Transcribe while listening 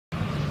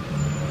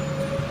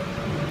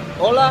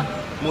Hola,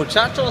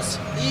 muchachos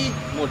y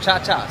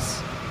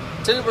muchachas.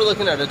 Today we're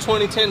looking at a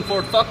 2010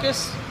 Ford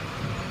Focus,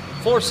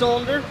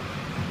 4-cylinder.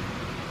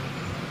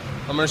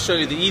 I'm going to show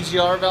you the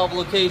Egr valve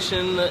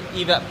location,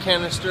 Evap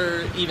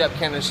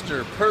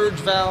Canister Purge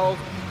valve,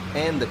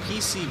 and the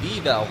PCV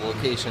valve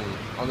location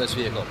on this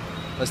vehicle.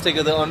 Let's take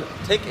a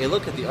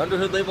look at the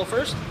underhood label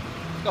first.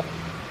 Go.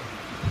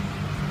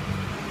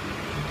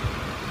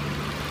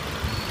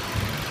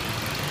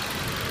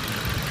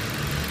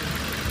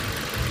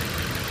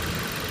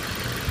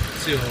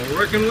 See what we're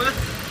working with.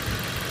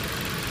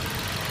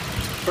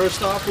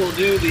 First off, we'll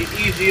do the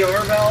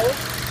Egr valve.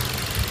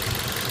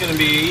 It's going to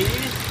be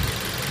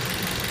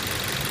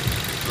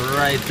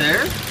right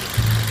there.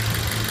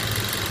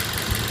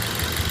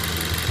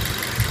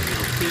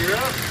 It'll clear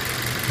up.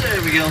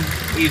 There we go.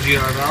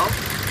 Egr valve.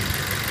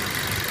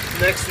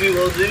 Next, we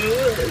will do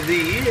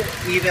the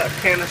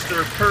Evap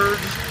Canister Purge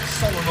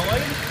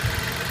solenoid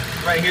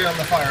right here on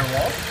the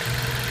firewall.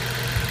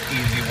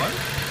 Easy one.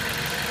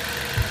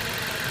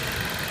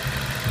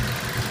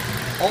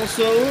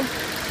 Also,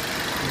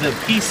 the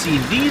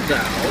PCV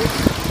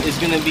valve is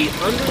going to be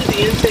under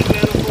the intake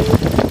manifold.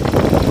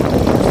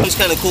 It's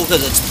kind of cool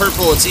because it's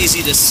purple, it's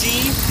easy to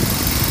see.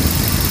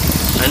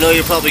 I know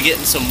you're probably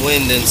getting some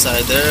wind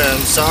inside there, I'm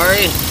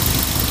sorry.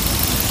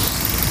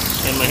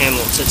 And my hand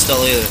won't sit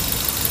still either.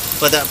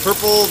 But that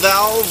purple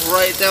valve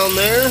right down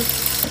there,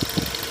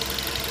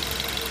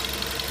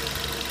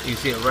 you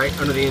see it right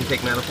under the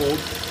intake manifold.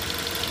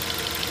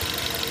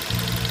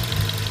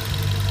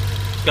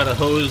 It's got a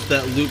hose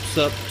that loops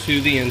up to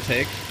the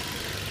intake.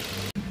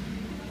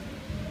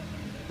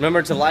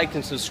 Remember to like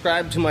and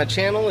subscribe to my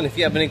channel, and if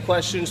you have any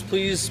questions,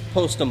 please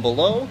post them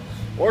below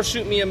or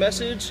shoot me a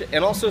message,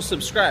 and also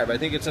subscribe. I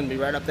think it's going to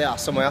be right up there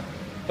somewhere.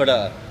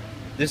 But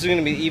this is going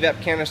to be Evap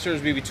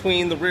canisters be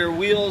between the rear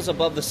wheels,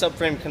 above the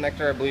subframe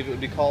connector, I believe it would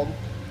be called.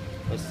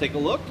 Let's take a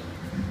look.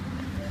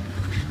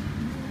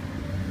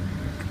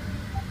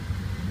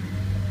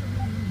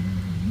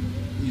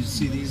 You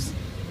see these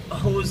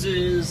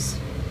hoses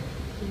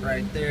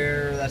right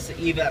there. That's the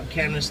Evap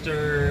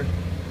canister.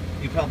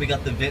 You probably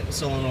got the vent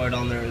solenoid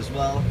on there as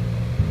well.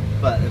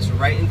 But it's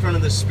right in front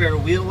of the spare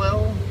wheel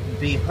well,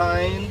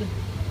 behind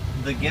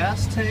the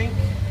gas tank,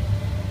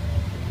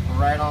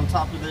 right on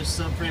top of this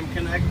subframe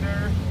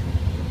connector,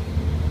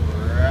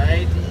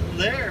 right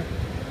there.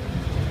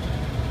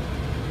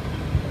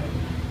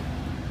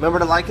 Remember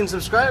to like and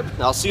subscribe.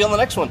 I'll see you on the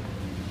next one.